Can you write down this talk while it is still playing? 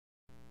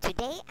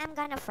Today I'm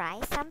gonna fry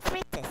some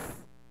fritters.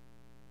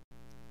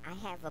 I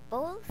have a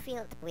bowl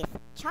filled with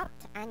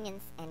chopped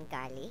onions and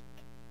garlic,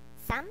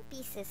 some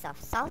pieces of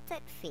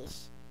salted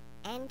fish,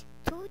 and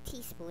 2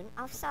 teaspoons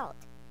of salt,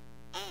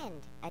 and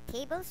a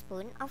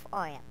tablespoon of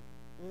oil,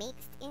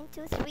 mixed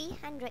into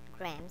 300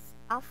 grams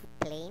of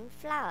plain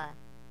flour.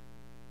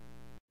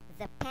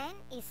 The pan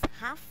is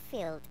half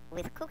filled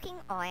with cooking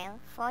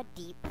oil for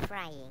deep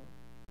frying.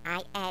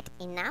 I add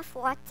enough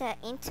water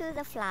into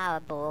the flour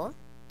bowl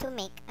to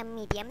make a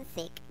medium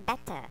thick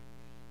batter,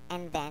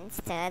 and then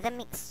stir the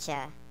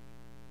mixture.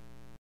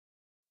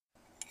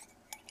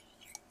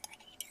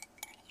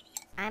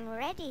 I'm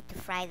ready to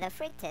fry the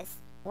fritters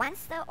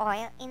once the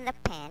oil in the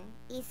pan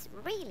is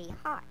really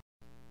hot.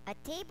 A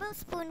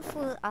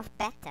tablespoonful of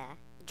batter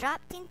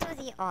dropped into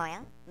the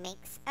oil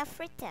makes a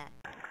fritter.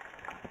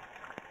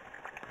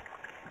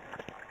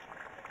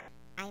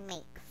 I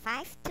make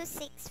 5 to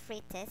 6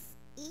 fritters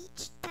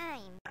each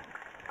time.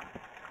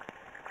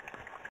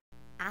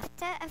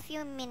 After a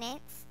few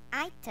minutes,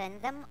 I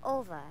turn them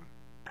over.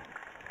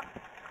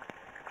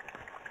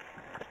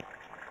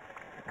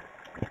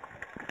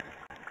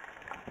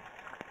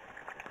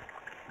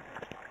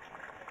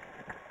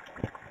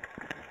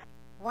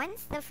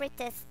 Once the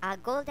fritters are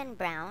golden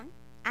brown,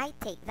 I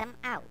take them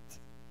out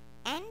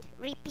and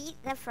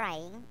repeat the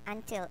frying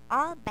until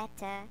all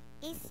batter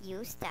is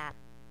used up.